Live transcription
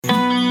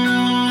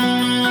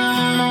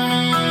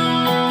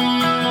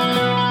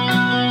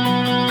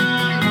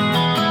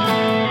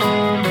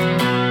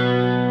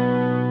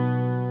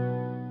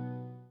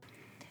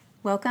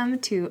Welcome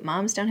to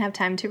Moms Don't Have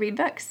Time to Read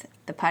Books,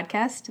 the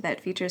podcast that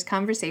features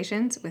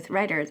conversations with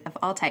writers of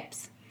all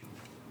types.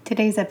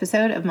 Today's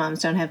episode of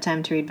Moms Don't Have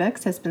Time to Read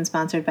Books has been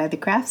sponsored by The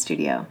Craft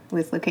Studio.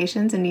 With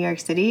locations in New York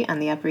City, on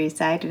the Upper East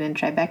Side, and in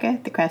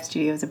Tribeca, The Craft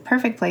Studio is a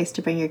perfect place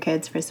to bring your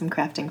kids for some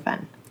crafting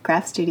fun.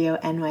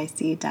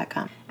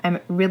 craftstudioNYC.com. I'm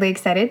really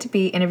excited to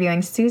be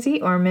interviewing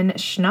Susie Orman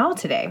Schnall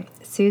today.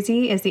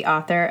 Susie is the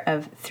author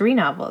of 3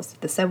 novels,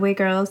 The Subway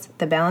Girls,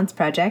 The Balance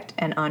Project,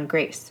 and On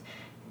Grace.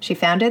 She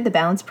founded the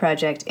Balance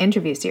Project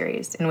interview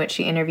series, in which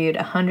she interviewed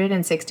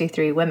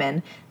 163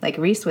 women, like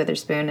Reese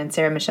Witherspoon and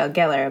Sarah Michelle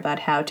Gellar, about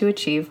how to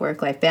achieve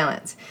work-life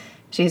balance.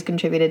 She has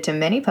contributed to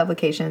many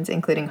publications,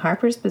 including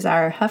Harper's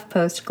Bazaar,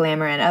 HuffPost,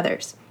 Glamour, and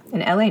others.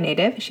 An LA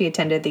native, she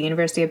attended the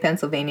University of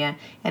Pennsylvania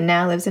and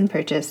now lives in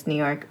Purchase, New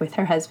York, with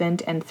her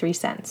husband and 3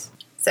 sons.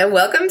 So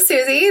welcome,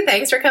 Susie.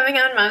 Thanks for coming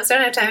on Moms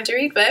Don't Have Time to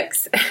Read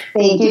Books.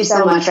 Thank you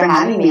so much for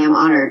having me. I'm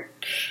honored.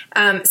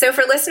 So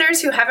for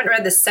listeners who haven't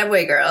read The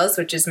Subway Girls,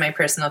 which is my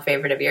personal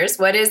favorite of yours,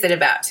 what is it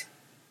about?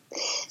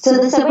 So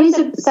the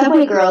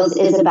Subway Girls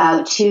is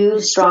about 2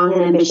 strong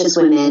and ambitious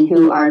women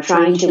who are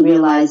trying to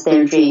realize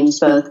their dreams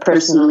both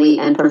personally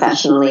and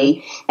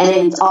professionally.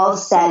 And it's all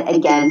set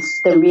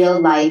against the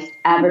real-life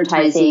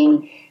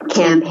advertising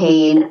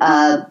campaign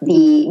of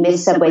the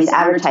Miss Subway's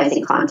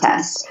advertising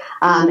contest.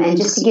 And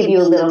just to give you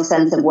a little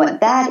sense of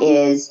what that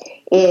is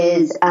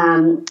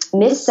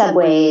Miss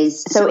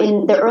Subway's, so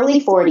in the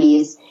early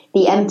 40s,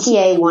 the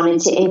MTA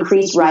wanted to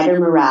increase rider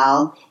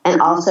morale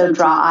and also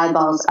draw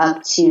eyeballs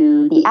up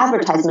to the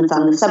advertisements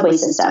on the subway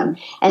system.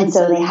 And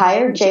so they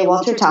hired J.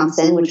 Walter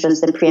Thompson, which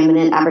was the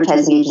preeminent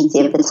advertising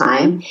agency at the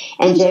time.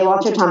 And J.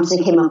 Walter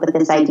Thompson came up with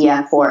this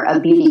idea for a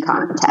beauty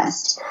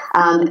contest.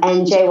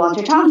 And J.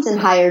 Walter Thompson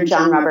hired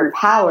John Robert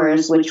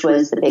Powers, which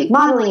was the big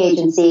modeling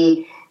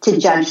agency, to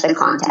judge the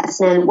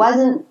contest. And it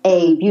wasn't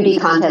a beauty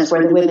contest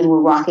where the women were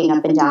walking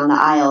up and down the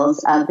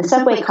aisles of the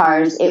subway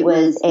cars. It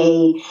was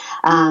the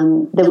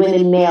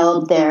women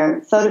mailed their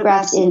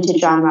photographs into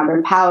John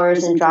Robert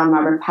Powers, and John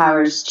Robert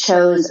Powers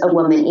chose a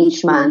woman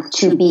each month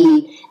to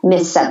be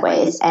Miss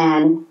Subways.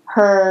 And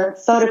her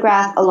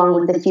photograph,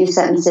 along with a few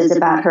sentences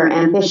about her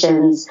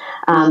ambitions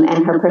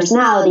and her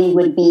personality,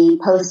 would be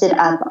posted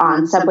up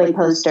on subway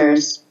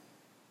posters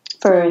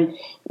for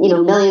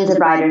millions of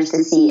riders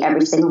to see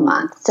every single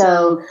month.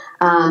 So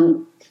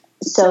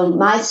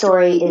my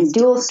story is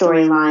dual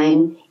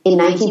storyline. In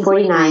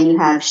 1949, you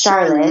have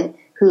Charlotte,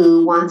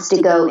 who wants to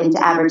go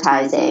into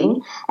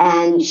advertising,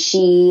 and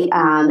she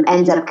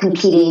ends up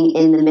competing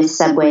in the Miss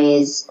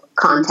Subway's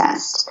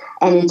contest.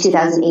 And in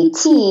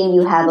 2018,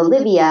 you have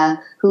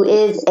Olivia, who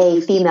is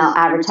a female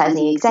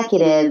advertising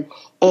executive,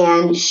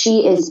 and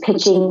she is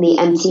pitching the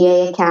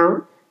MTA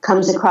account,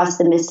 comes across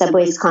the Miss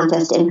Subway's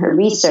contest in her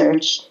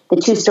research. The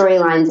 2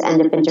 storylines end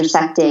up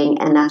intersecting,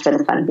 and that's where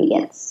the fun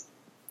begins.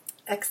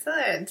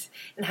 Excellent.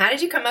 And how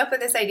did you come up with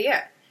this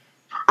idea?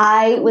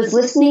 I was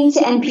listening to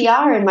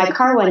NPR in my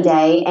car one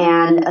day,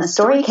 and a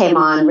story came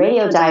on,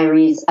 Radio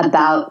Diaries,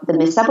 about the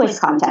Miss Subway's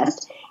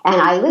contest. And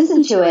I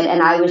listened to it,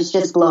 and I was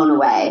just blown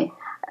away.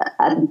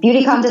 A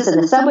beauty contest in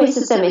the subway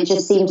system, it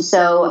just seemed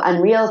so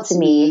unreal to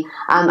me.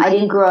 I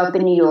didn't grow up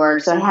in New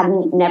York, so I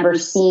hadn't never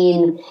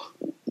seen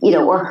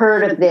or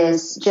heard of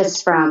this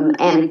just from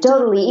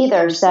anecdotally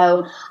either.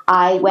 So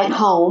I went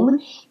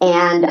home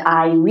and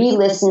I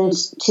re-listened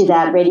to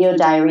that Radio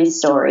Diaries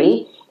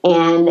story,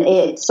 and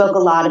it spoke a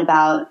lot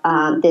about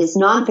this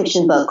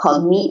nonfiction book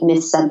called Meet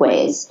Miss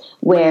Subways,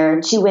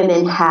 where 2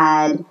 women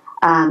had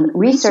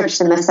researched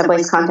the Miss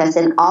Subway's contest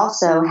and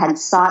also had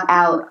sought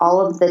out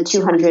all of the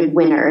 200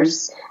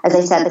 winners. As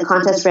I said, the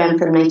contest ran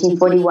from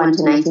 1941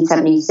 to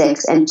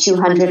 1976, and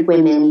 200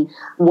 women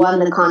won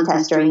the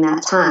contest during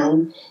that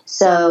time.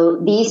 So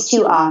these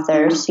 2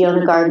 authors,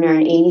 Fiona Gardner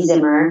and Amy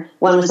Zimmer,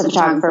 one was a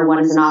photographer, one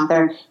is an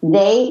author,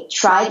 they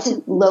tried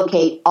to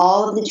locate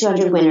all of the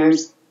 200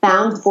 winners,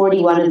 found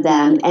 41 of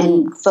them,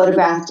 and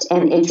photographed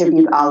and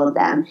interviewed all of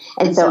them.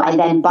 And so I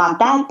then bought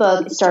that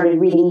book, started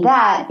reading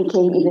that,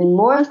 became even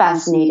more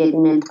fascinated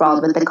and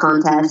enthralled with the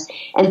contest,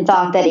 and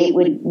thought that it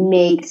would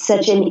make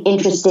such an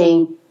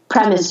interesting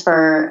premise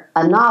for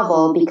a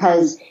novel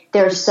because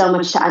there's so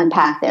much to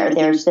unpack there.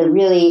 There's the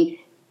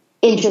really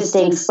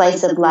interesting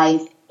slice of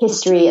life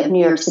history of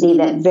New York City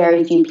that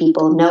very few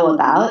people know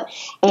about.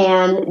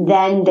 And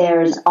then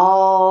there's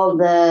all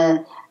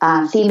the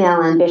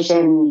female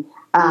ambition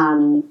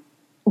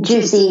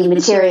juicy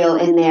material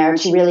in there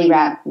to really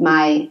wrap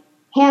my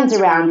hands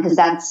around, because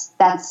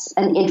that's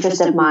an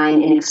interest of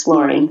mine in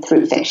exploring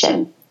through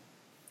fiction.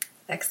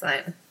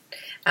 Excellent.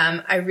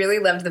 I really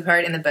loved the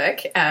part in the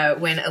book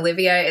when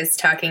Olivia is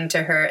talking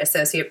to her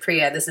associate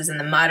Priya. This is in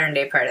the modern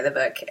day part of the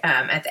book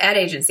at the ad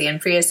agency. And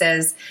Priya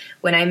says,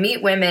 "When I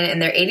meet women in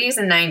their 80s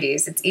and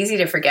 90s, it's easy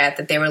to forget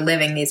that they were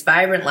living these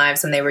vibrant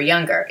lives when they were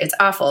younger. It's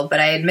awful, but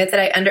I admit that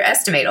I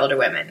underestimate older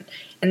women."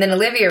 And then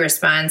Olivia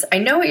responds, "I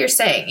know what you're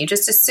saying. You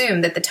just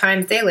assume that the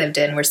times they lived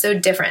in were so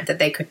different that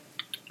they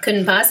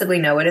couldn't possibly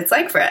know what it's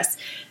like for us.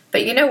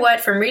 But you know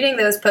what? From reading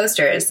those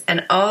posters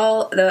and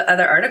all the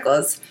other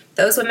articles,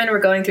 those women were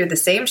going through the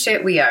same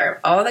shit we are.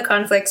 All the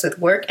conflicts with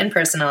work and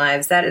personal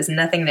lives. That is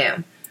nothing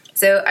new.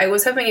 So I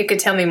was hoping you could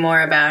tell me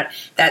more about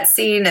that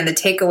scene and the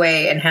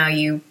takeaway and how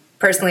you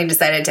personally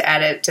decided to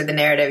add it to the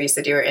narrative. You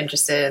said you were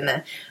interested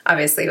in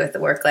obviously with the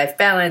work-life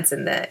balance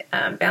and the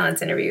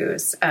balance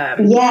interviews.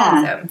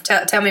 So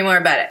tell me more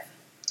about it.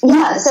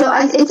 Yeah, so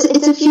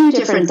it's a few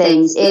different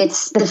things.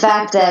 It's the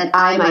fact that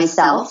I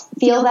myself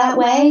feel that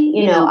way.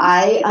 You know,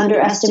 I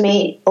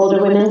underestimate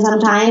older women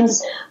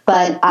sometimes,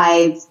 but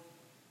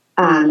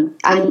I'm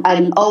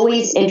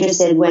always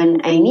interested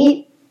when I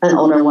meet an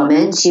older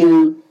woman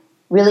to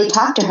really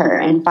talk to her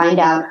and find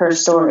out her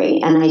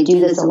story. And I do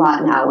this a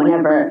lot now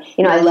whenever,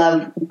 I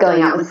love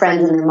going out with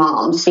friends and their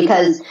moms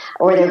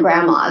or their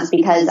grandmas,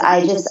 because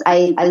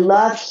I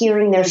love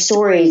hearing their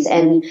stories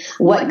and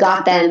what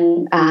got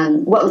them,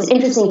 what was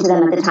interesting to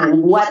them at the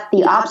time, what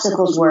the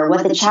obstacles were,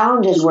 what the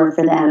challenges were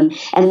for them,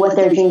 and what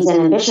their dreams and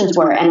ambitions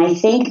were. And I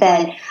think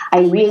that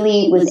I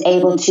really was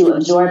able to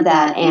absorb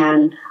that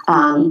and,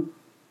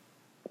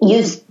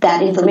 use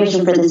that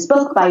information for this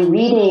book by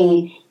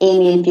reading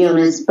Amy and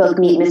Fiona's book,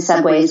 Meet Miss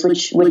Subways,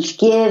 which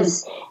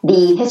gives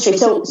the history.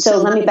 So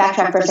let me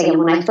backtrack for a second.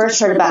 When I first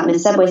heard about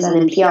Miss Subways on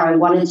NPR, I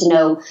wanted to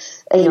know,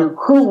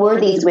 who were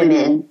these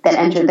women that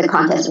entered the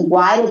contest?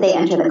 Why did they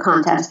enter the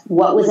contest?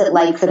 What was it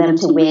like for them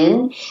to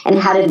win? And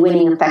how did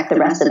winning affect the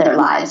rest of their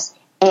lives?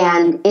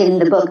 And in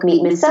the book,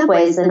 Meet Miss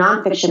Subways, the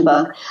nonfiction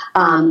book,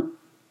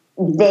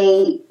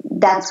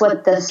 that's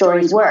what the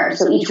stories were.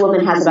 So each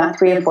woman has about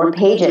 3 or 4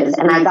 pages,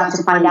 and I got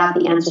to find out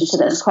the answers to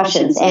those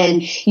questions.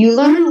 And you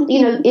learn,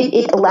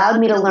 it allowed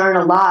me to learn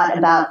a lot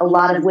about a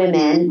lot of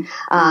women.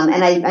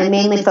 And I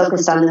mainly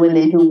focused on the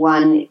women who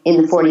won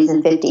in the 40s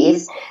and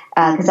 50s,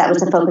 because that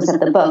was the focus of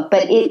the book.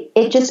 But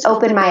it just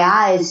opened my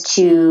eyes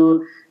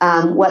to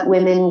what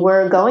women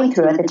were going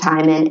through at the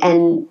time.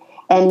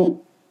 And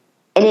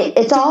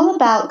it's all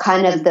about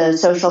kind of the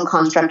social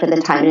construct of the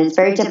time, and it's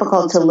very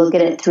difficult to look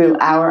at it through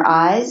our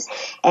eyes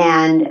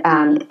and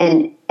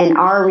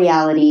our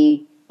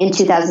reality in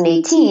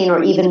 2018,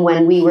 or even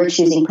when we were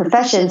choosing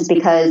professions,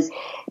 because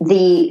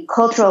the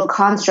cultural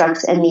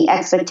constructs and the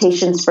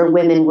expectations for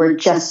women were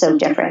just so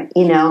different.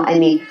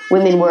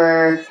 Women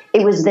were,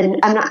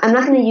 I'm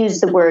not going to use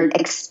the word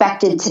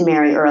expected to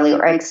marry early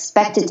or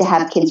expected to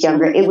have kids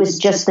younger. It was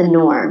just the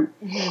norm.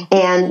 Mm-hmm.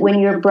 And when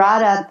you're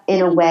brought up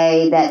in a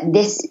way that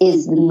this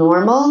is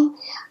normal,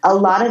 a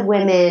lot of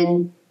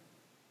women,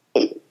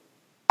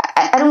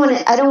 I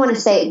don't want to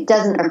say it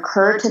doesn't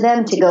occur to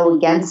them to go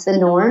against the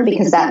norm,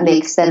 because that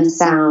makes them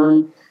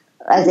sound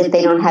as if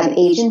they don't have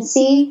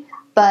agency.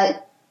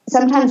 But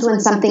sometimes when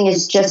something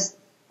is just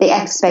the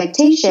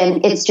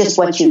expectation, it's just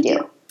what you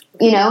do,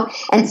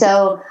 And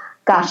so,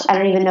 gosh, I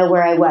don't even know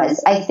where I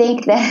was. I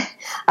think that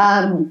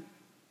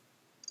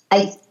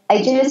I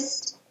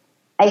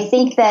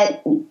think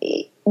that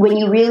when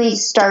you really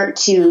start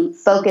to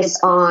focus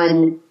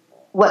on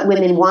what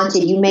women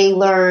wanted, you may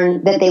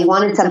learn that they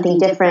wanted something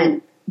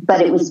different,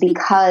 but it was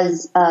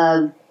because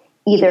of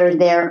either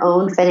their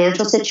own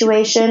financial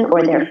situation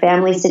or their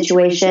family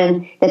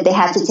situation that they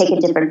had to take a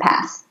different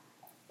path.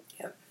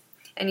 Yep.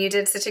 And you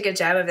did such a good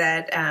job of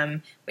that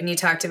when you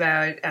talked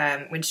about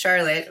when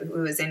Charlotte,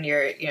 who was in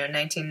your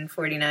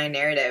 1949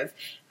 narrative,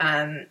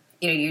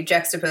 you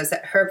juxtaposed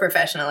her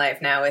professional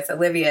life now with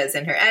Olivia's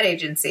in her ad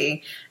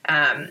agency.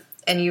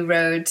 And you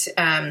wrote,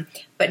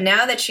 but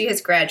now that she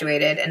has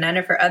graduated and none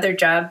of her other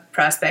job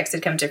prospects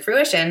had come to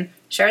fruition,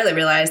 Charlotte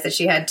realized that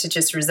she had to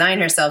just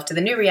resign herself to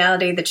the new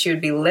reality that she would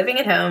be living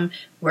at home,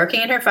 working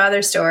in her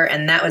father's store,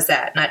 and that was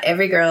that. Not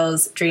every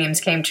girl's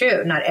dreams came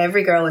true. Not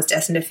every girl was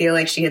destined to feel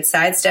like she had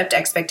sidestepped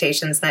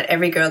expectations. Not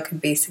every girl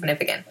could be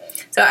significant.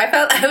 So I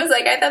thought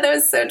that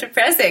was so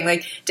depressing.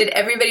 Like, did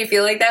everybody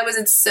feel like that? Was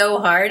it so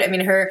hard? I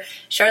mean,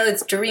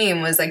 Charlotte's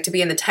dream was like to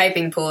be in the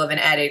typing pool of an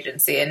ad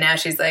agency, and now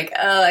she's like,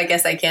 oh, I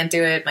guess I can't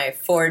do it. My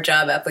 4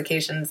 job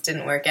applications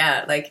didn't work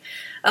out. Like,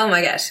 oh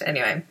my gosh.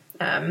 Anyway,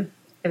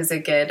 it was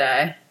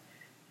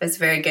a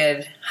very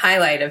good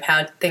highlight of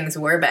how things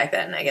were back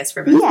then, I guess,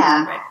 for most people,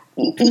 right?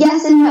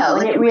 Yes and no.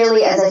 And it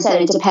really, as I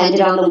said, it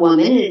depended on the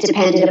woman. It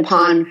depended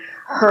upon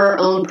her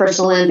own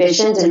personal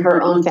ambitions and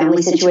her own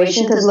family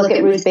situation. Because look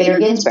at Ruth Bader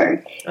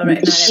Ginsburg.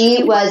 Right.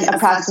 She was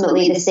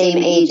approximately the same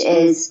age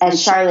as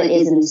Charlotte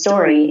is in the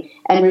story.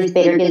 And Ruth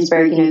Bader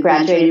Ginsburg,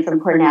 graduated from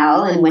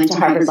Cornell and went to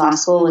Harvard Law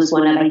School, was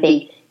one of, I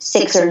think,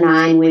 6 or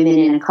 9 women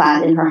in a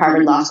class in her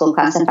Harvard Law School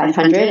class of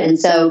 500. And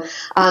so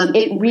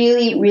it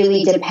really,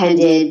 really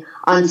depended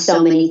on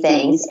so many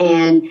things.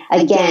 And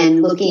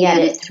again, looking at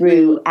it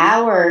through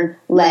our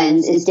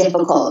lens is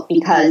difficult,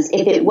 because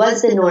if it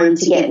was the norm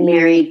to get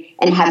married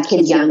and have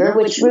kids younger,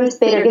 which Ruth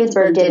Bader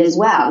Ginsburg did as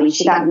well. I mean,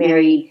 she got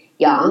married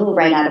young,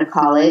 right out of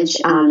college,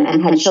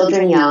 and had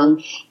children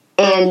young.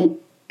 And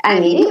I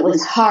mean, it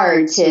was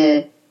hard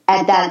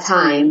at that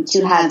time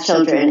to have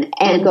children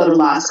and go to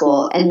law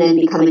school and then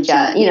become a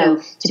judge,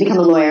 to become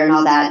a lawyer and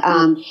all that.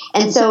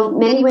 And so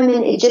many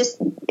women, it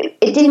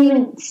didn't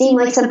even seem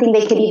like something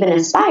they could even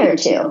aspire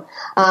to.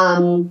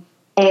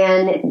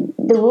 And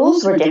the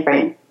rules were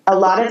different. A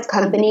lot of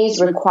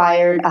companies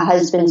required a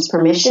husband's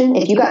permission.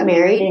 If you got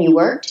married and you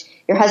worked,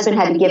 your husband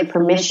had to give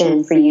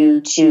permission for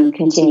you to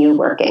continue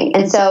working.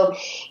 And so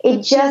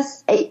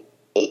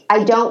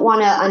I don't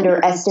want to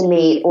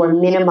underestimate or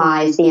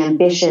minimize the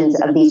ambitions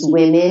of these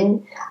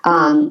women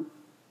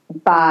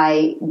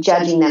by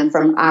judging them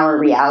from our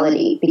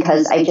reality,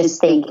 because I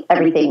just think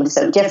everything was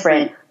so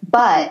different.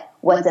 But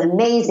what's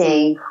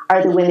amazing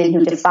are the women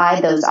who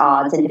defied those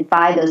odds and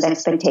defied those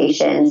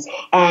expectations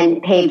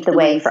and paved the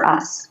way for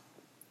us.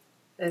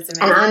 That's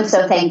amazing. And I'm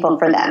so thankful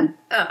for them.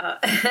 Oh,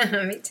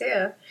 me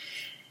too.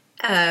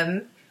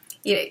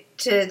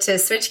 To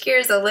switch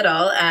gears a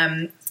little,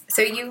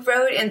 so you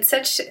wrote in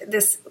such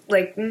this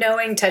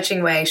knowing,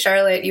 touching way.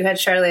 You had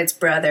Charlotte's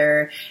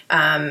brother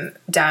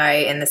die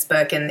in this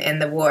book in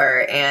the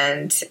war,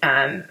 and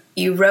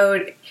you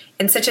wrote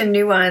in such a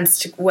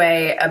nuanced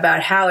way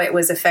about how it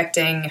was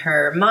affecting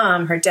her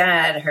mom, her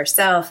dad,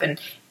 herself,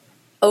 and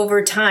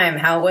over time,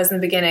 how it was in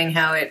the beginning,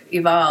 how it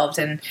evolved.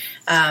 And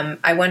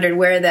I wondered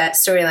where that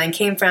storyline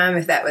came from,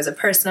 if that was a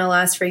personal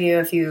loss for you,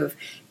 if you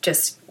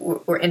just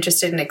were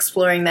interested in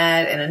exploring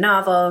that in a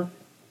novel.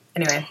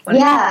 Anyway.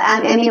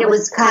 Yeah, I mean, it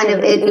was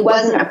it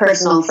wasn't a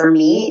personal for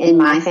me in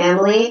my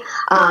family.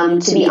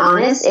 To be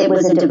honest, it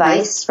was a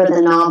device for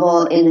the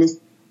novel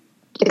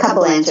a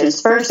couple answers.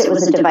 First, it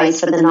was a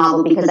device for the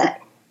novel because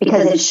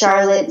if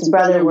Charlotte's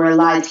brother were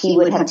alive, he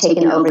would have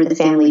taken over the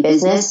family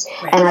business.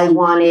 Right. And I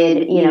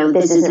wanted,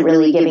 this isn't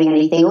really giving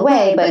anything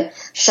away, but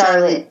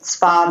Charlotte's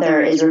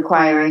father is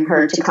requiring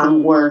her to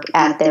come work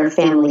at their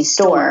family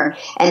store.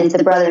 And if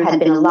the brother had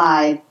been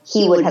alive,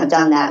 he would have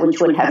done that, which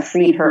would have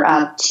freed her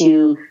up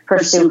to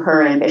pursue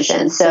her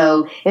ambition.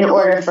 So in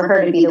order for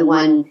her to be the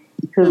one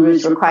who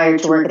was required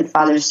to work at the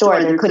father's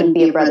store, there couldn't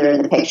be a brother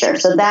in the picture.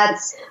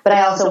 But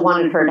I also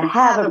wanted her to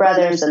have a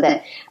brother so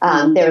that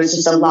there was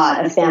just a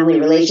lot of family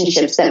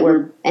relationships that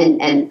were,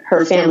 and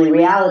her family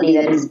reality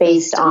that is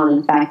based on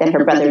the fact that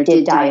her brother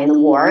did die in the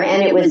war.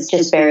 And it was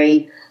just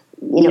very,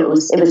 it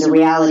was a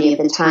reality of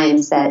the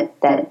times that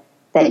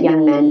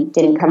young men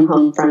didn't come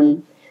home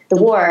from the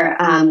war.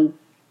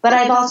 But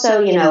I've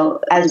also,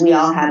 as we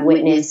all have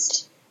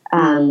witnessed,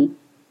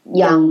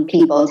 young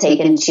people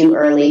taken too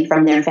early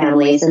from their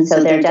families. And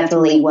so there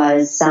definitely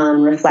was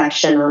some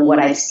reflection on what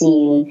I've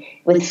seen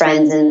with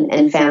friends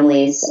and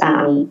families,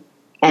 and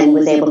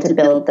was able to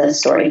build the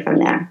story from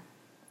there.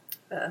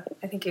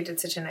 I think you did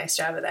such a nice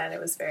job of that. It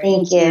was very,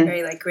 Thank you.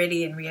 Very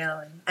gritty and real.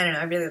 And I don't know,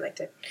 I really liked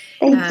it.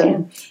 Thank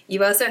you.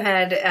 You also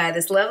had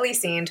this lovely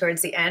scene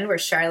towards the end where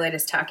Charlotte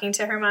is talking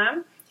to her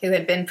mom, who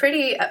had been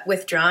pretty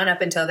withdrawn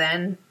up until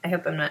then.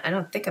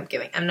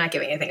 I'm not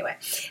giving anything away.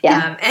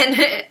 Yeah.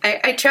 And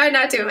I tried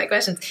not to in my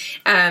questions.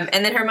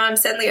 And then her mom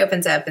suddenly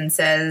opens up and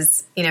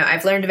says,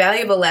 I've learned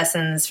valuable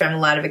lessons from a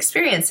lot of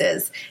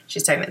experiences.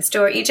 She's talking about the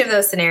store. Each of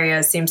those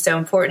scenarios seems so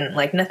important.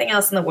 Like nothing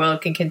else in the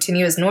world can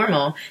continue as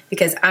normal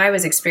because I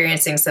was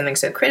experiencing something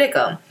so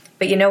critical.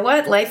 But you know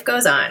what? Life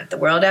goes on. The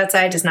world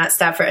outside does not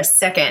stop for a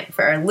second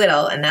for our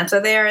little, and that's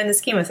what they are in the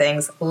scheme of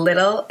things,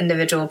 little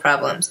individual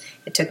problems.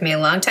 It took me a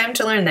long time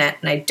to learn that,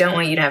 and I don't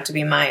want you to have to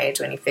be my age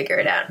when you figure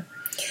it out.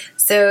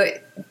 So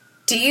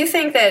do you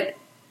think that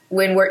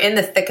when we're in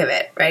the thick of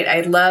it, right,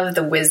 I love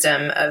the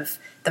wisdom of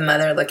the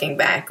mother looking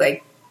back,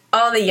 like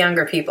all the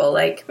younger people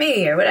like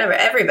me or whatever,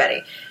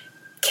 everybody,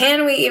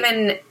 can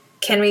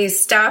we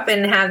stop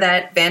and have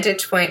that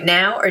vantage point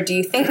now, or do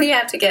you think we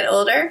have to get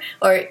older?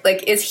 Or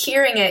is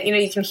hearing it,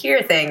 you can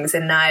hear things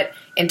and not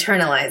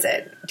internalize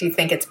it. Do you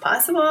think it's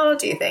possible? What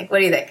do you think?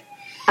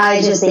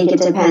 I just think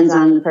it depends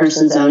on the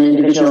person's own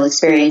individual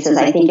experiences.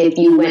 I think if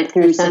you went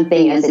through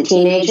something as a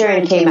teenager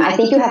and I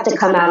think you have to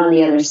come out on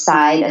the other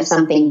side of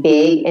something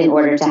big in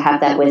order to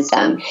have that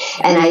wisdom.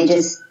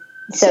 And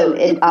so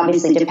it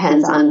obviously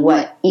depends on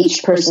what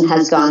each person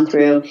has gone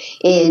through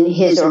in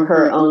his or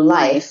her own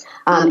life.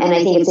 And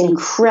I think it's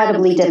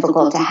incredibly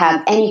difficult to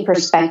have any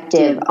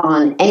perspective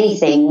on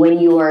anything when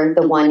you are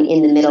the one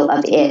in the middle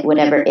of it,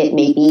 whatever it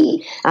may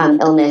be,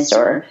 illness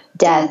or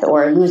death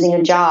or losing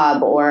a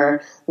job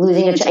or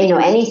losing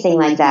anything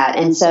like that.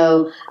 And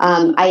so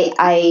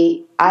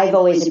I've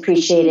always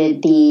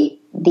appreciated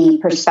the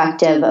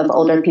perspective of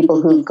older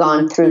people who've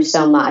gone through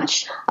so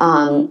much.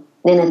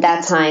 And at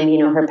that time,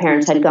 her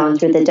parents had gone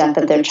through the death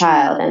of their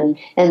child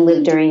and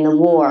lived during the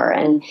war.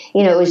 And,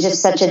 it was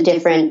just such a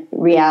different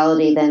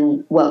reality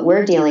than what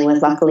we're dealing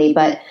with, luckily.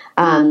 But,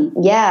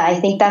 I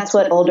think that's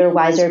what older,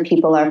 wiser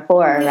people are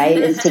for, right,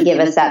 is to give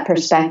us that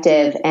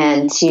perspective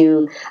and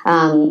to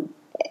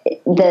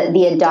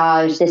the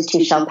adage, this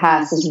too shall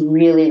pass, is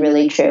really,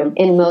 really true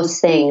in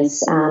most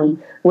things.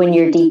 When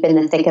you're deep in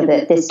the thick of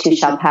it, this too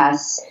shall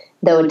pass,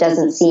 though it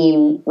doesn't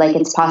seem like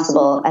it's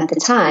possible at the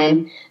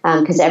time,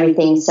 because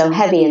everything's so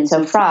heavy and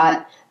so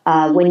fraught.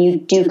 When you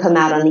do come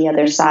out on the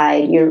other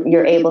side,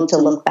 you're able to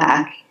look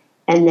back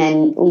and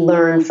then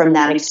learn from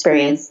that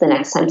experience the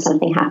next time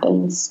something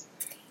happens.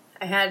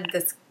 I had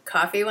this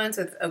coffee once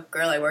with a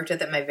girl I worked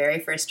with at my very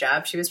first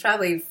job. She was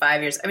probably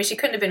 5 years. I mean, she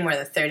couldn't have been more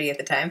than 30 at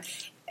the time.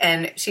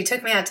 and she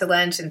took me out to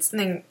lunch, and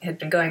something had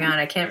been going on.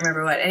 I can't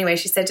remember what. Anyway,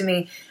 she said to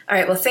me, all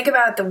right, well, think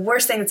about the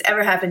worst thing that's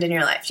ever happened in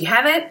your life. Do you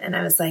have it? And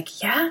I was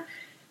like, yeah.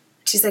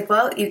 She's like,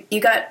 well, you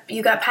got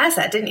past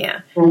that, didn't you?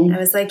 Mm-hmm. I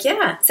was like,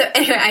 yeah. So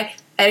anyway,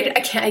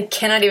 I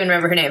cannot even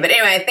remember her name. But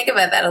anyway, I think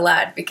about that a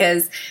lot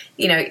because,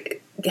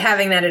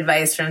 having that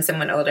advice from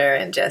someone older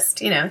and just,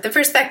 the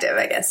perspective,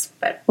 I guess.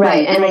 But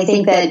right. And I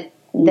think that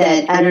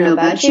I don't know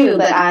about you,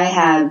 but I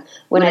have,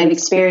 when I've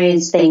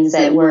experienced things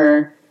that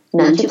were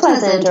none too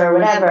pleasant or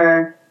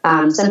whatever,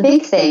 some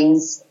big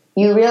things,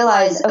 you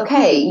realize,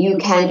 okay, you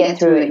can get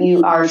through it.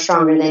 You are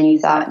stronger than you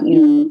thought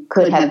you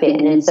could have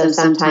been. And so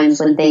sometimes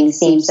when things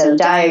seem so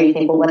dire, you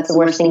think, well, what's the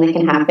worst thing that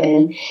can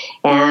happen?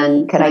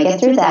 And could I get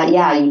through that?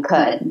 Yeah, you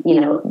could.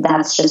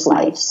 That's just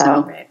life.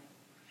 So, right.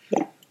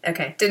 Yeah.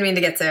 Okay. Didn't mean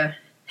to get so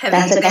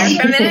heavy there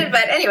for a minute,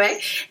 but anyway,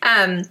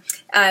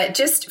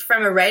 just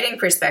from a writing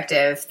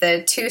perspective,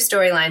 the two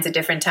storylines at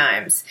different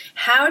times,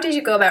 how did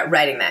you go about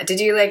writing that?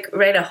 Did you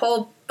write a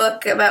whole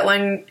book about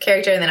one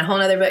character and then a whole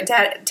other book?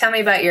 Tell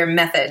me about your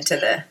method to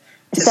the.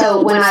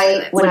 So when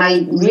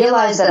I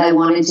realized that I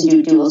wanted to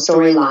do dual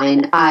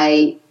storyline,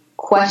 I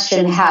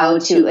questioned how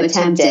to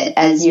attempt it,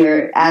 as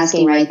you're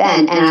asking right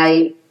then, and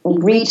I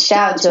reached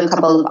out to a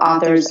couple of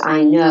authors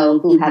I know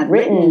who have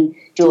written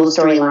dual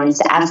storylines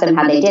to ask them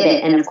how they did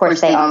it. And of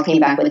course, they all came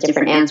back with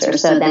different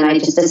answers. So then I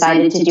just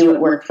decided to do what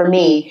worked for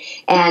me.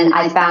 And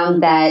I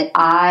found that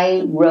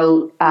I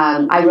wrote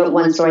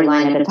one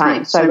storyline at a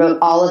time. So I wrote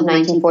all of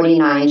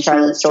 1949,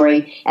 Charlotte's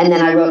story, and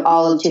then I wrote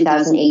all of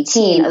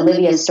 2018,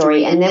 Olivia's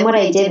story. And then what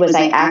I did was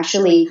I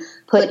actually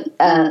put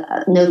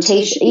a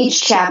notation,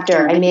 each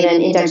chapter, I made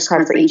an index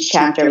card for each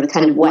chapter with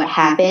kind of what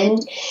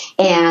happened.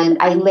 And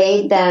I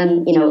laid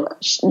them,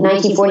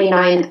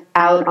 1949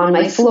 out on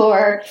my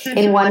floor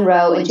in one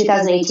row and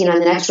 2018 on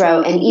the next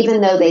row. And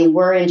even though they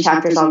were in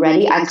chapters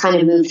already, I kind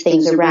of moved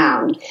things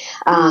around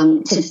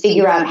to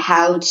figure out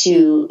how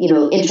to,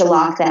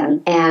 interlock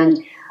them.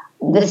 And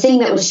the thing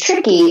that was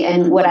tricky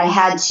and what I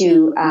had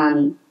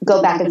to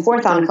go back and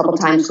forth on a couple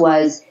times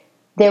was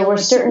there were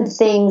certain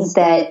things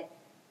that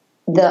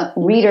the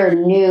reader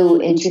knew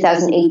in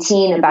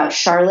 2018 about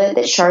Charlotte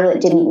that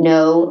Charlotte didn't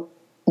know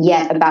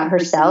yet about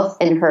herself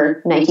in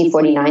her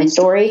 1949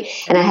 story.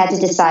 And I had to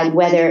decide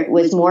whether it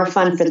was more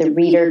fun for the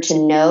reader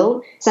to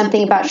know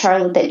something about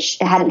Charlotte that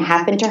hadn't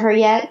happened to her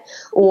yet,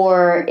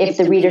 or if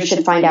the reader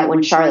should find out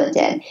when Charlotte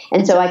did.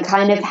 And so I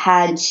kind of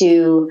had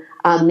to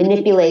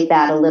manipulate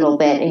that a little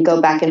bit and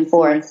go back and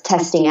forth,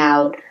 testing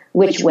out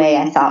which way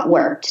I thought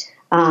worked.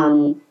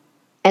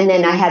 And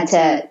then I had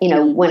to,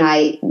 when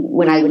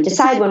I would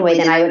decide one way,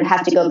 then I would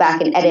have to go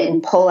back and edit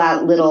and pull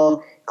out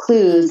little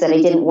clues that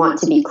I didn't want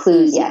to be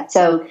clues yet.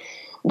 So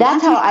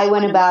that's how I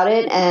went about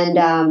it. And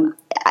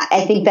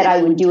I think that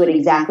I would do it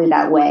exactly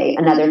that way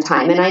another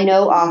time. And I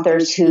know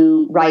authors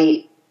who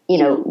write,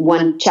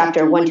 one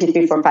chapter, 1, 2,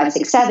 3, 4, 5,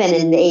 6, 7,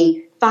 and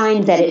they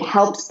find that it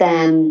helps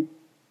them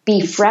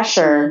be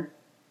fresher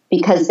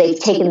because they've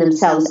taken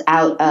themselves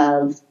out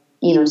of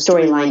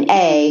storyline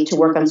A to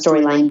work on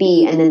storyline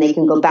B, and then they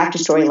can go back to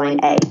storyline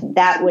A.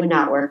 That would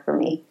not work for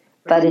me.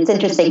 But it's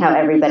interesting how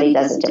everybody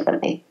does it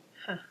differently.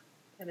 Huh.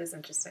 That is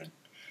interesting.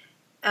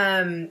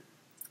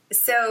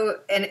 So,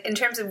 in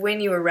terms of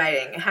when you were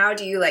writing, how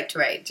do you like to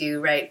write? Do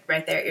you write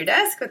right there at your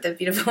desk with the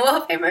beautiful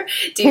wallpaper?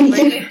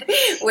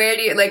 Where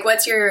do you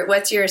what's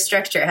your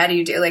structure? How do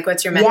you do,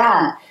 what's your method?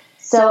 Yeah.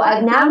 So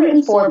I've now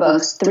written 4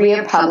 books, 3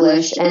 are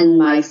published, and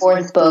my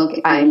 4th book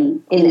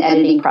I'm in the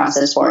editing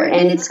process for.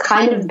 And it's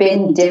kind of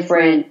been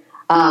different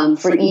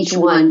for each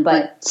one,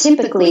 but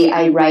typically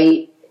I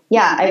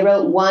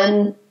wrote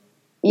one,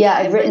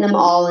 I've written them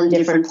all in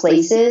different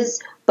places,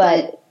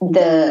 but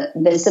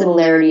the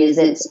similarity is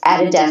it's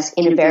at a desk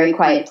in a very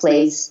quiet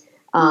place.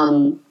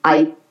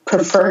 I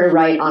prefer to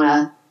write on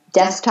a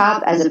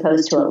desktop as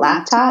opposed to a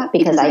laptop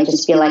because I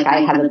just feel like I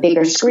have a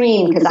bigger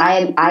screen because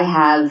I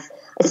have,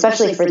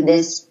 especially for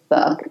this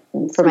book,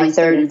 for my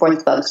 3rd and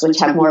 4th books, which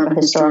have more of a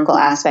historical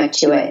aspect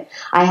to it,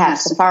 I have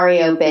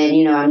Safari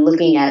open. I'm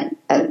looking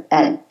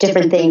at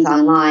different things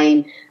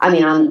online. I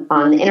mean,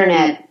 on the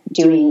internet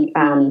doing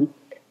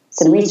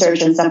some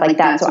research and stuff like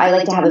that. So I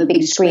like to have a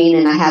big screen,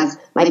 and I have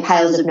my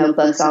piles of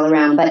notebooks all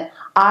around. But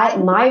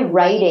my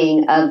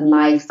writing of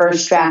my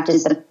first draft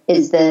is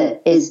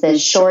the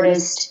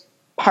shortest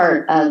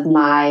part of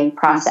my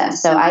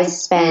process. So I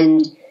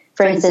spend,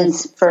 for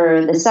instance,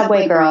 for the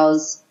Subway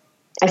Girls,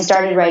 I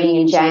started writing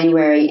in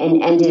January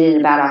and ended in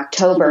about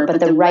October, but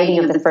the writing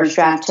of the first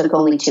draft took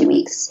only 2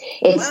 weeks.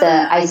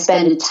 I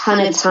spend a ton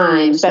of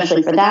time,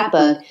 especially for that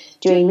book,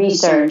 doing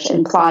research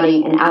and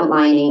plotting and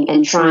outlining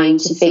and trying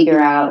to figure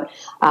out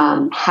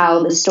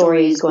how the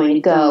story is going to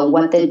go,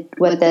 what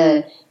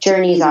the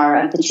journeys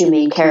are of the 2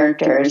 main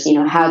characters,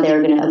 how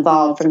they're going to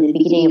evolve from the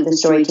beginning of the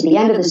story to the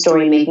end of the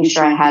story, making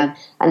sure I have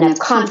enough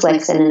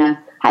conflicts and enough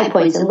high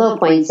points and low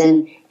points,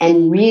 and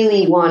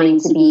really wanting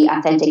to be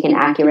authentic and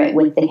accurate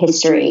with the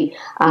history.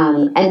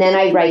 And then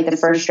I write the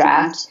first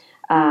draft.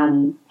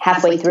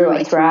 Halfway through,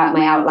 I throw out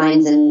my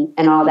outlines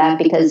and all that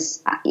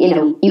because,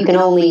 you can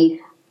only,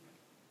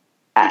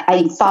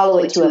 I follow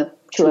it to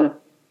to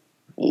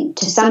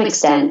some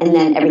extent, and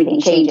then everything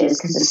changes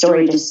because the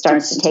story just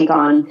starts to take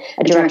on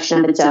a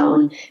direction of its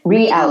own,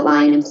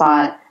 re-outline and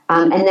plot.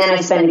 And then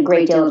I spend a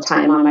great deal of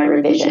time on my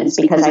revisions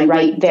because I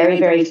write very,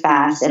 very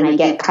fast and I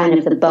get kind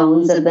of the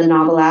bones of the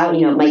novel out.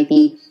 It might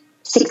be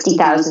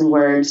 60,000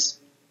 words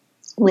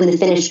when the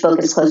finished book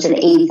is closer to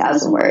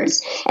 80,000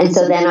 words. And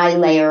so then I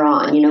layer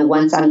on,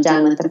 once I'm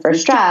done with the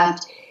first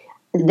draft,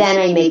 then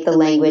I make the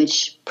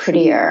language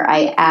prettier.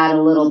 I add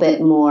a little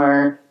bit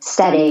more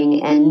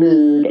setting and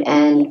mood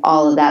and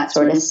all of that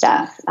sort of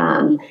stuff.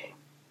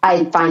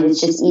 I find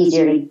it's just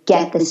easier to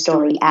get the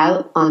story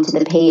out onto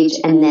the page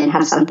and then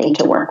have something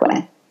to work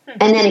with.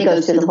 And then it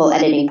goes through the whole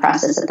editing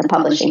process at the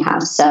publishing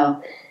house.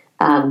 So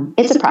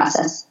it's a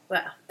process.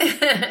 Wow.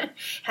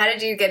 How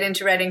did you get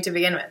into writing to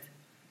begin with?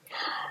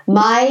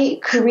 My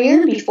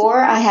career before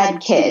I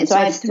had kids, so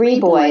I have 3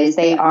 boys.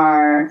 They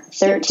are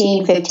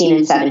 13, 15,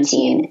 and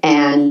 17.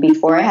 And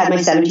before I had my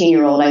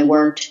 17-year-old, I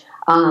worked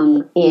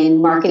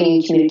in marketing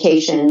and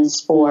communications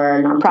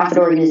for nonprofit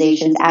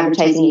organizations,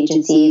 advertising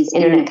agencies,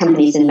 internet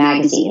companies, and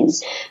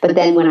magazines. But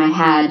then when I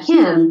had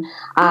him,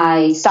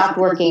 I stopped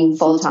working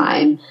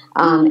full-time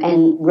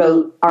and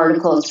wrote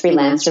articles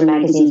freelance for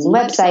magazines and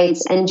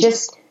websites, and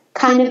just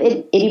kind of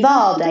it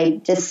evolved. I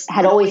just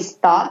had always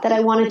thought that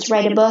I wanted to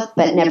write a book,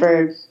 but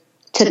never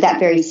took that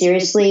very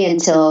seriously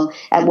until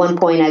at one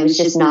point I was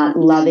just not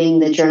loving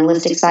the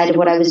journalistic side of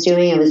what I was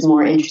doing. I was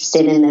more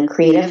interested in the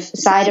creative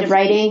side of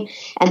writing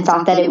and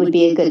thought that it would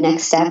be a good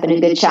next step and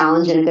a good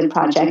challenge and a good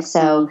project.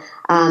 So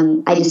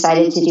I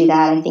decided to do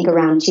that, I think,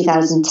 around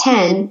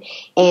 2010,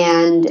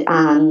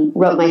 and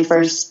wrote my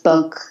first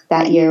book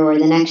that year or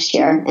the next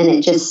year. And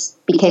it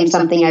just became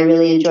something I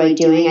really enjoyed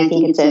doing. I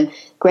think it's a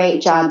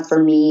great job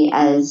for me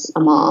as a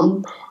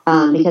mom.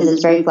 Because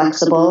it's very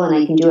flexible and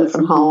I can do it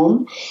from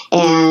home.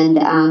 And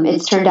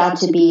it's turned out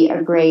to be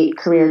a great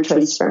career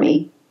choice for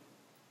me.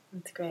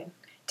 That's great.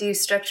 Do you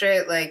structure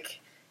it like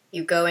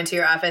you go into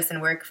your office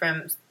and work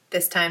from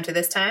this time to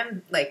this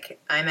time? Like,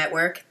 I'm at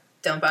work,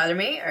 don't bother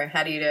me? Or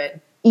how do you do it?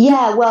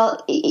 Yeah,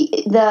 well,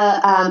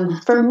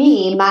 for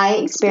me, my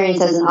experience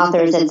as an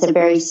author is that it's a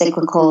very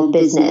cyclical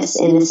business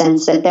in the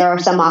sense that there are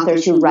some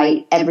authors who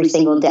write every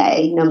single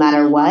day, no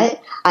matter what.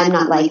 I'm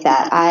not like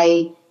that.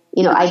 I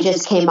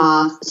just came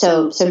off.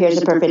 So here's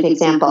a perfect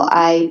example.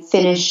 I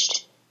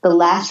finished the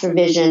last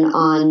revision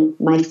on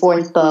my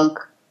 4th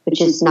book,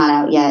 which is not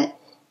out yet,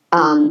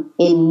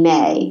 in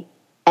May.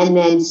 And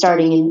then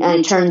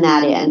I turned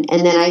that in.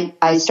 And then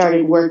I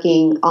started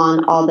working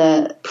on all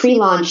the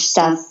pre-launch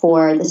stuff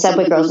for the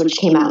Subway Girls, which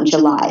came out in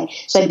July.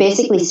 So I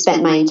basically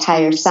spent my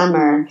entire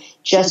summer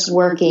just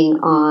working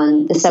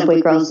on the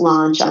Subway Girls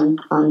launch, on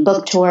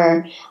book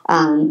tour,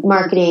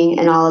 marketing,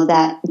 and all of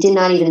that. Did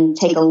not even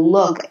take a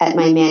look at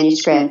my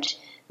manuscript,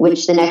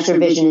 which the next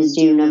revision is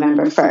due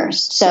November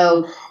 1st.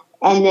 So,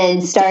 and then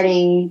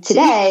starting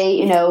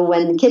today,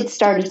 when the kids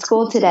started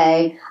school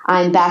today,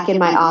 I'm back in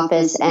my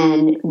office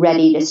and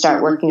ready to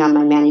start working on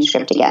my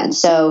manuscript again.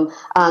 So,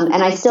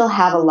 and I still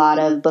have a lot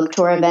of book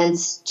tour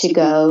events to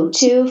go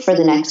to for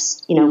the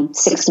next,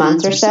 6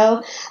 months or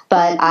so,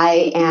 but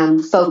I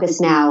am focused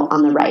now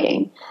on the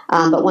writing.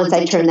 But once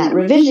I turn that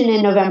revision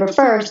in November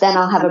 1st, then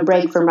I'll have a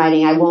break from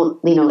writing. I won't,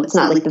 it's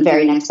not like the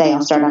very next day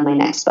I'll start on my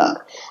next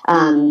book.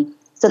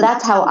 So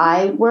that's how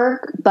I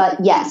work.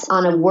 But yes,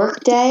 on a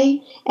work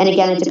day, and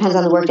again, it depends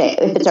on the work day.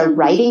 If it's a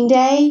writing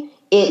day,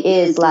 it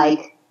is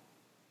like,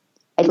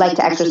 I'd like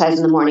to exercise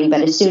in the morning,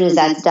 but as soon as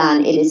that's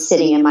done, it is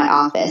sitting in my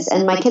office.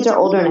 And my kids are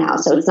older now,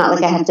 so it's not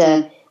like I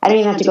don't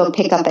even have to go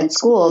pick up at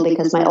school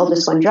because my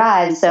oldest one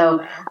drives.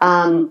 So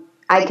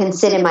I can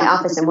sit in my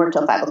office and work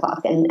till 5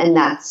 o'clock, and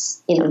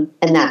that's, and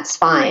that's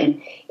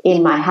fine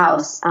in my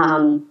house.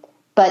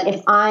 But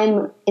if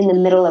I'm in the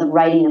middle of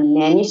writing a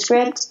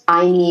manuscript,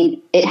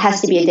 it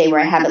has to be a day where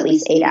I have at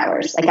least 8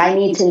 hours. Like, I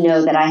need to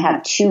know that I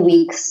have 2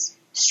 weeks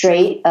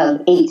straight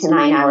of 8 to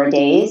 9 hour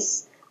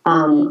days.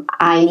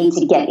 I need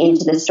to get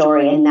into the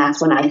story, and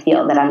that's when I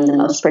feel that I'm the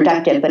most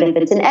productive. But if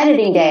it's an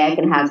editing day, I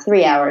can have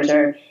 3 hours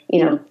or,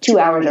 2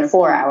 hours or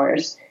 4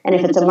 hours. And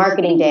if it's a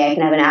marketing day, I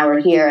can have an hour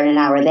here and an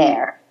hour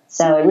there.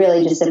 So it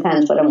really just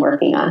depends what I'm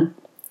working on.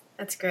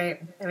 That's great.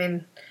 I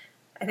mean,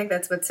 I think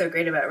that's what's so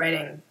great about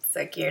writing. It's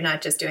like you're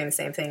not just doing the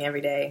same thing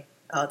every day,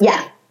 all day.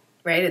 Yeah.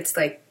 Right? It's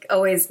like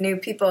always new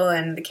people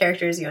and the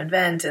characters you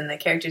invent and the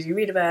characters you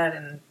read about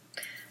and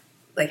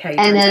like how you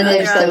and then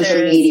there's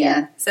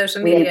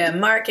social media,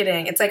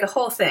 marketing. It's like a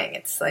whole thing.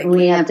 It's like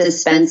we have to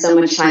spend so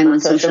much time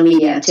on social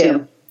media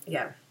too.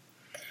 Yeah.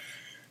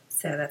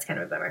 So that's kind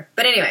of a bummer.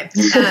 But anyway,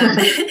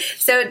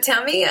 so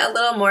tell me a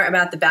little more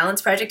about the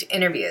Balance Project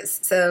interviews.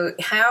 So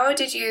how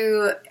did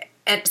you?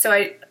 And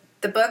so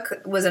the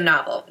book was a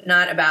novel,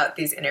 not about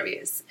these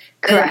interviews.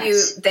 Correct.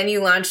 Then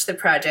you launched the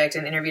project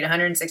and interviewed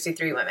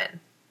 163 women.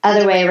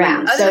 Other way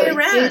around.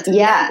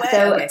 Yeah.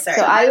 No way. So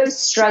I was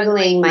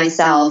struggling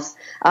myself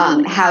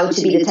how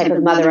to be the type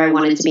of mother I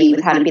wanted to be,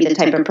 with how to be the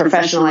type of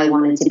professional I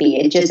wanted to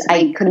be.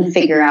 I couldn't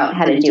figure out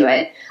how to do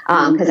it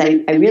because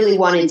I really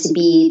wanted to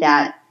be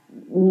that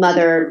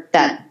mother,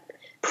 that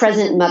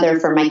present mother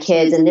for my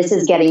kids. And this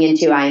is getting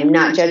into, I am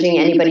not judging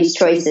anybody's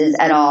choices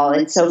at all.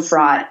 It's so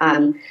fraught.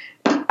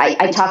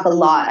 I talk a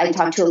lot. I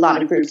talk to a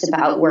lot of groups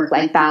about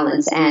work-life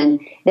balance, and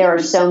there are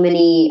so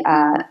many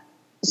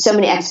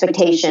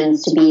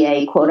expectations to be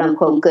a quote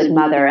unquote good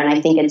mother. And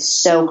I think it's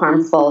so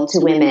harmful to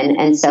women.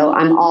 And so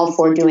I'm all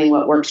for doing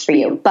what works for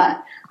you.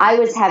 But I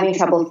was having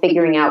trouble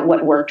figuring out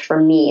what worked for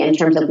me in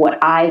terms of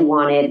what I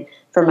wanted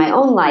for my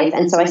own life.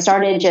 And so I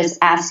started just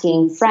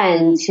asking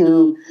friends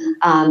who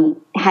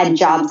had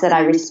jobs that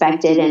I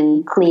respected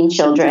and clean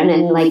children,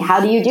 and like,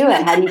 how do you do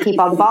it? How do you keep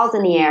all the balls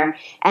in the air?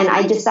 And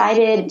I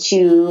decided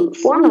to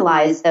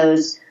formalize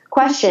those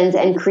questions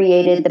and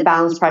created the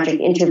Balance Project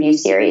interview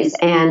series.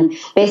 And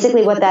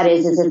basically what that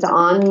is it's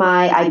on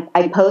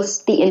I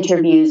post the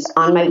interviews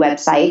on my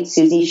website,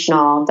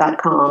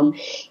 susieschnall.com.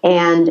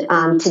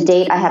 And to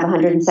date, I have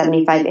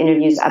 175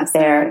 interviews up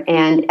there,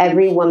 and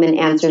every woman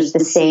answers the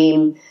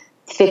same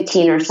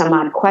 15 or some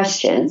odd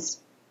questions.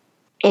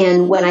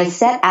 And when I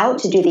set out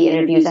to do the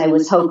interviews, I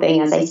was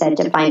hoping, as I said,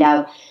 to find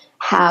out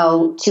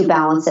how to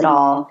balance it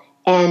all.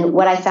 And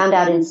what I found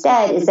out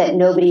instead is that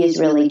nobody is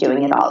really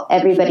doing it all.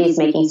 Everybody is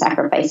making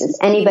sacrifices.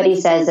 Anybody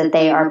says that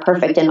they are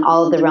perfect in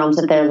all of the realms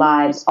of their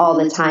lives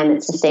all the time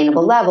at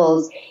sustainable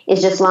levels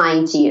is just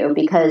lying to you,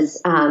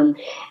 because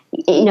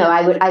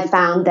I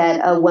found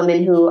that a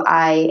woman who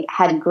I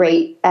had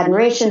great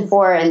admiration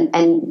for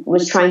and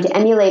was trying to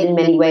emulate in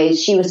many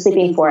ways, she was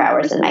sleeping 4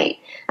 hours a night.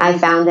 I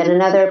found that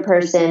another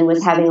person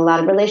was having a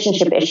lot of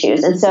relationship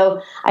issues. And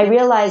so I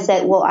realized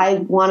that, well, I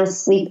want to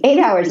sleep 8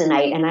 hours a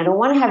night and I don't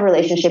want to have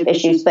relationship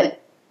issues,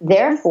 but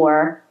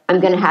therefore I'm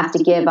going to have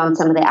to give on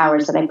some of the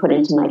hours that I put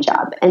into my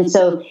job. And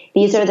so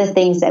these are the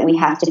things that we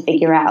have to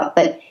figure out.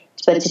 But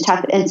to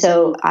talk, and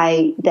so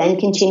I then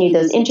continued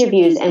those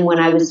interviews. And when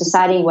I was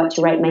deciding what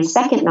to write my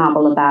second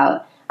novel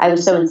about, I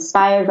was so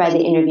inspired by the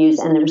interviews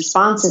and the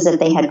responses that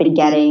they had been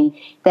getting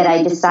that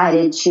I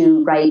decided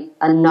to write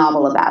a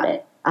novel about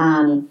it.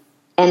 And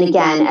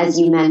again, as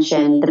you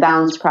mentioned, the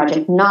Balance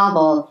Project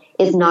novel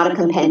is not a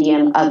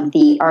compendium of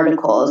the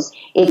articles.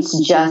 It's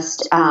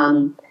just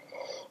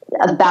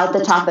about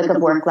the topic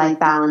of work-life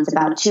balance,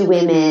 about two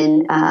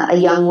women, a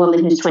young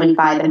woman who's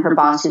 25 and her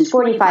boss who's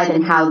 45,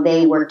 and how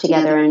they work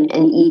together, and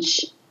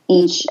each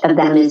of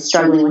them is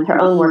struggling with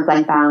her own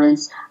work-life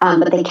balance.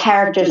 But the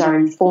characters are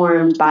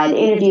informed by the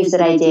interviews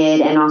that I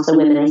did and also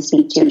women I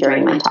speak to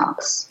during my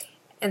talks.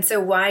 And so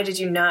why did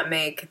you not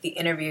make the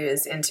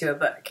interviews into a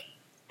book?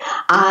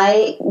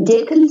 I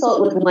did consult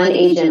with one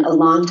agent a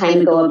long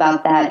time ago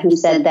about that, who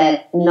said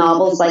that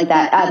novels like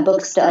that,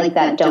 books like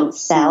that don't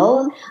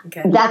sell.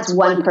 Okay. That's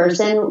one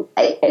person.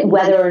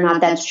 Whether or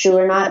not that's true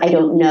or not, I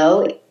don't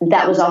know.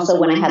 That was also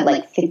when I had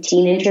like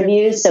 15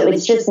 interviews. So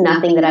it's just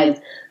nothing that I've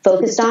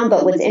focused on.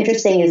 But what's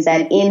interesting is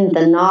that in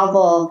the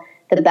novel,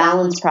 The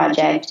Balance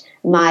Project,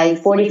 my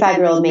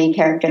 45-year-old main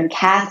character,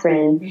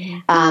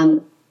 Catherine,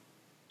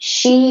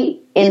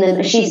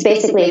 she's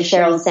basically a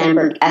Sheryl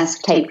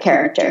Sandberg-esque type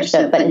character.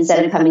 But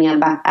instead of coming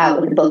out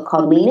with a book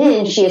called Lean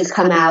In, she has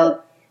come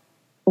out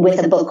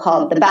with a book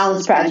called The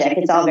Balance Project.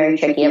 It's all very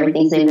tricky.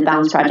 Everything's named The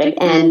Balance Project.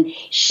 And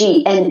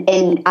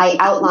I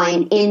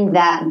outline in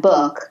that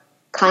book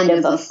kind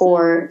of the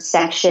four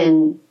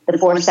sections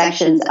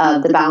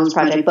of the Balance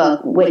Project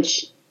book,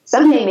 which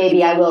someday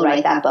maybe I will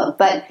write that book.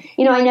 But,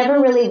 I never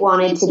really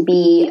wanted to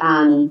be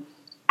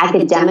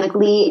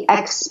academically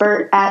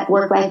expert at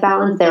work-life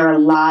balance. There are a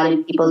lot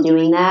of people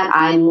doing that.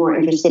 I'm more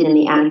interested in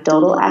the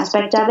anecdotal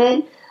aspect of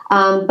it.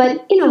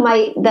 But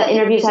the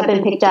interviews have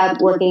been picked up.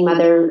 Working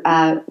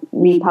Mother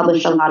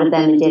republished a lot of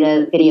them and did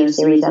a video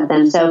series of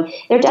them. So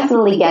they're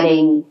definitely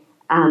getting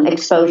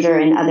exposure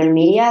in other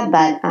media,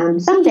 but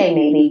someday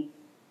maybe.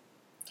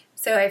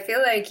 So I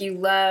feel like you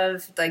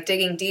love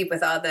digging deep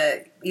with all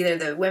either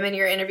the women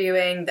you're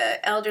interviewing,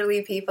 the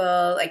elderly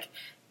people,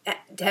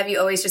 have you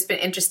always just been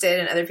interested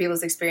in other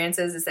people's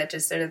experiences? Is that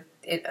just sort of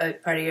a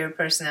part of your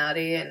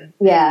personality? And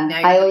now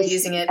you're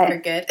using it for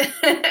good?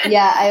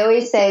 Yeah, I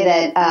always say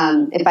that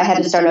if I had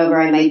to start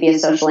over, I might be a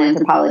social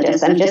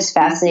anthropologist. I'm just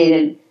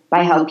fascinated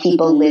by how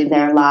people live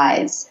their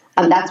lives.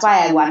 That's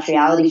why I watch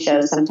reality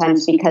shows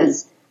sometimes,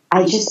 because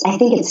I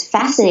think it's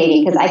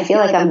fascinating, because I feel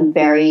like I'm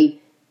very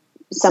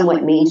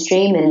somewhat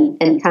mainstream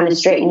and kind of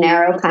straight and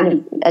narrow, kind of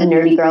a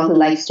nerdy girl who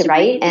likes to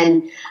write.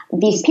 And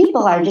these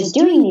people are just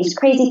doing these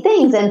crazy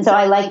things. And so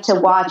I like to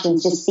watch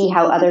and just see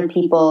how other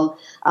people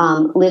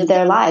live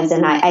their lives.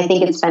 And I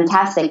think it's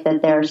fantastic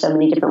that there are so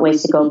many different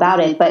ways to go about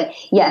it. But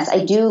yes,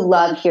 I do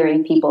love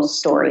hearing people's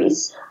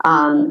stories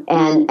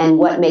and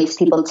what makes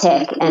people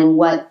tick and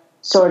what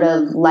sort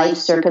of life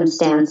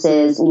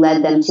circumstances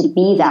led them to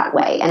be that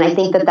way. And I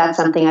think that that's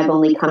something I've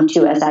only come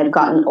to as I've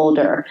gotten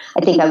older.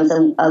 I think I was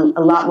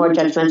a lot more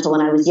judgmental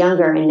when I was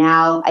younger. And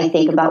now I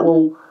think about,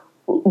 well,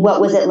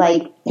 what was it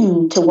like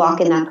to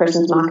walk in that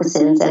person's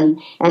moccasins? And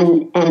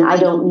I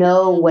don't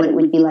know what it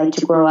would be like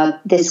to grow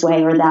up this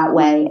way or that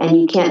way.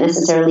 And you can't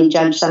necessarily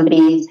judge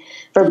somebody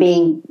for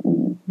being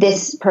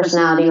this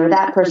personality or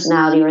that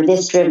personality or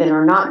this driven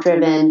or not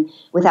driven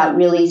without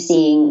really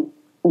seeing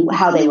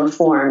how they were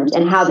formed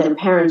and how their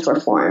parents were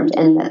formed,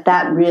 and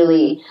that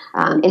really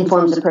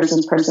informs a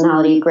person's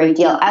personality a great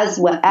deal, as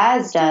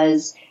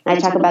does, and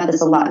I talk about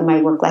this a lot in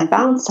my work-life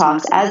balance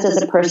talks, as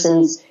does a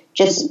person's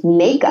just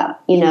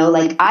makeup.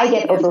 Like I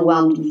get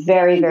overwhelmed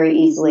very, very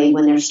easily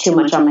when there's too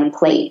much on my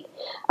plate,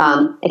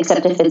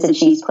 except if it's a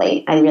cheese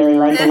plate. I really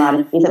like a lot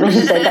of cheese on my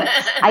plate, but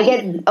I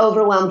get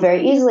overwhelmed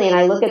very easily, and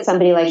I look at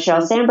somebody like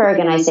Sheryl Sandberg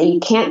and I say, you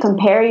can't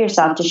compare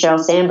yourself to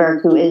Sheryl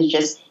Sandberg, who is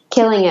just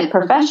killing it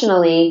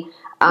professionally,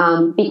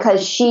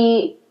 because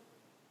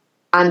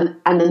I'm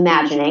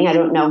imagining, I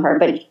don't know her,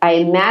 but I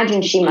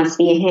imagine she must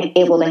be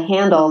able to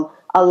handle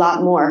a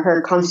lot more.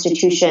 Her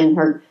constitution,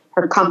 her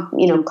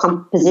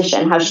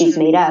composition, how she's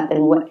made up,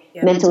 and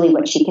mentally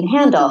what she can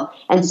handle.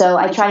 And so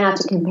I try not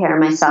to compare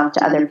myself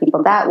to other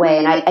people that way.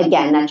 And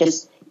that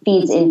just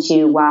feeds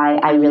into why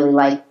I really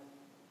like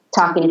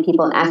talking to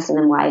people and asking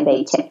them why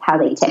they tick, how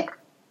they tick.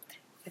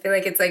 I feel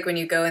like it's like when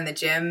you go in the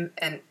gym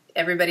and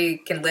everybody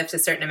can lift a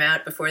certain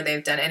amount before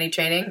they've done any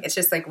training. It's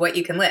just like what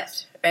you can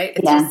lift, right?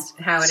 It's just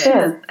how it is. I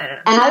don't know.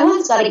 And I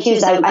once got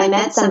accused. I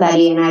met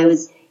somebody, and it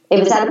was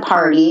at a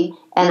party,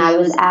 and I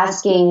was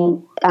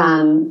asking,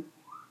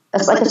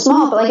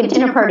 like a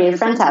dinner party at a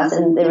friend's house,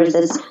 and there was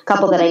this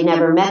couple that I'd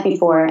never met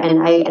before,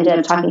 and I ended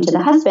up talking to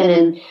the husband,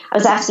 and I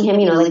was asking him,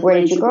 like, where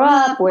did you grow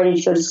up? Where did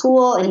you go to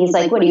school? And he's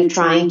like, what, are you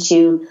trying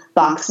to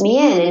box me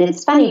in? And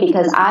it's funny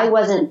because I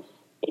wasn't,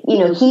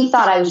 he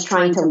thought I was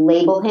trying to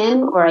label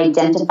him or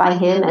identify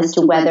him as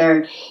to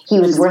whether he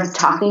was worth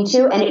talking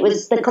to. And it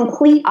was the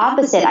complete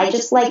opposite. I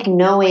just like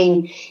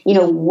knowing,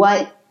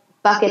 what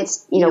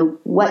buckets,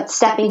 what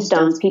stepping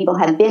stones people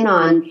have been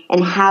on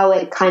and how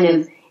it kind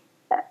of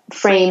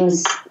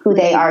frames who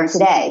they are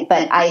today.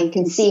 But I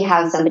can see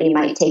how somebody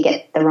might take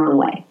it the wrong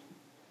way.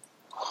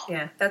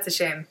 Yeah, that's a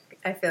shame.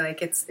 I feel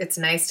like it's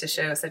nice to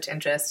show such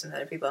interest in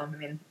other people. I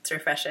mean, it's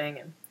refreshing.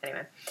 And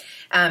anyway,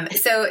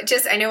 so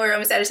I know we're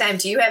almost out of time.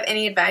 Do you have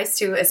any advice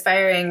to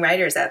aspiring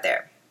writers out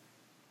there?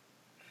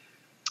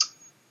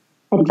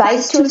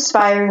 Advice to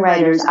aspiring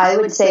writers, I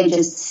would say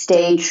just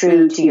stay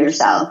true to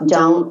yourself.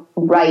 Don't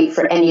write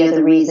for any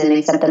other reason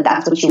except that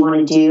that's what you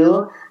want to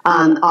do.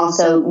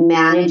 Also,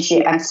 manage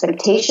your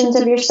expectations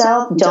of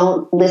yourself.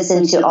 Don't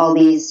listen to all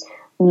these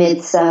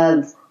myths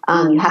of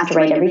you have to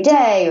write every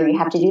day, or you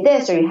have to do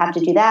this, or you have to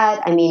do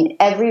that. I mean,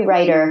 every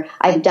writer,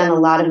 I've done a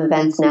lot of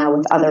events now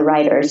with other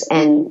writers,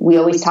 and we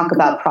always talk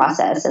about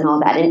process and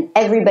all that, and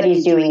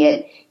everybody's doing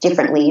it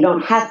differently. You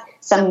don't have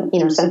some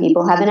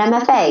people have an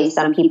MFA,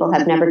 some people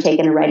have never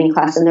taken a writing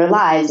class in their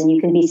lives, and you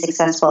can be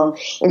successful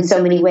in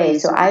so many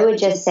ways. So I would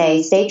just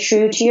say, stay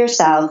true to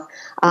yourself,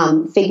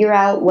 figure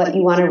out what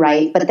you want to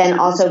write, but then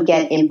also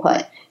get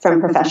input from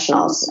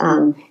professionals.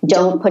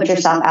 Don't put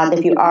yourself out.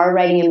 If you are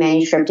writing a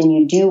manuscript and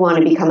you do want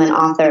to become an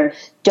author,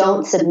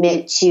 don't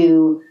submit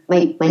to,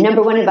 my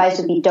number one advice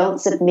would be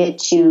don't submit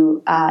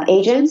to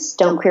agents.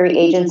 Don't query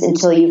agents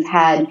until you've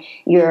had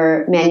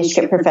your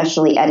manuscript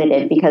professionally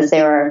edited, because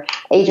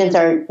agents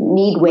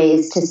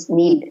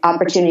need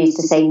opportunities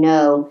to say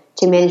no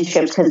to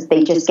manuscripts because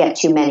they just get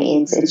too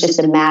many. It's just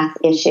a math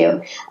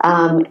issue.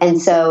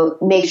 And so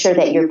make sure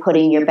that you're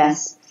putting your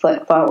best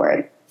foot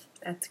forward.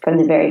 That's from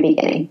the very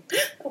beginning.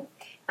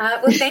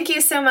 Well, thank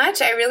you so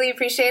much. I really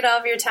appreciate all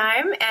of your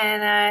time,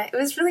 and it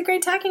was really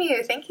great talking to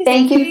you. Thank you.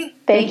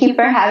 Thank you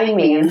for having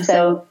me. I'm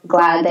so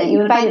glad that you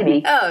invited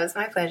me. Oh, it was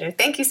my pleasure.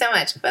 Thank you so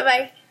much.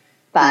 Bye-bye.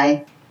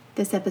 Bye.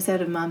 This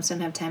episode of Moms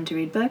Don't Have Time to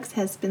Read Books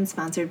has been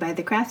sponsored by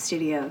The Craft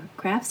Studio,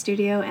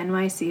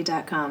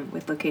 craftstudionyc.com.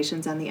 With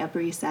locations on the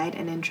Upper East Side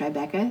and in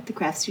Tribeca, The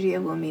Craft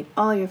Studio will meet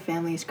all your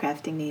family's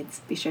crafting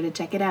needs. Be sure to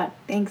check it out.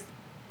 Thanks.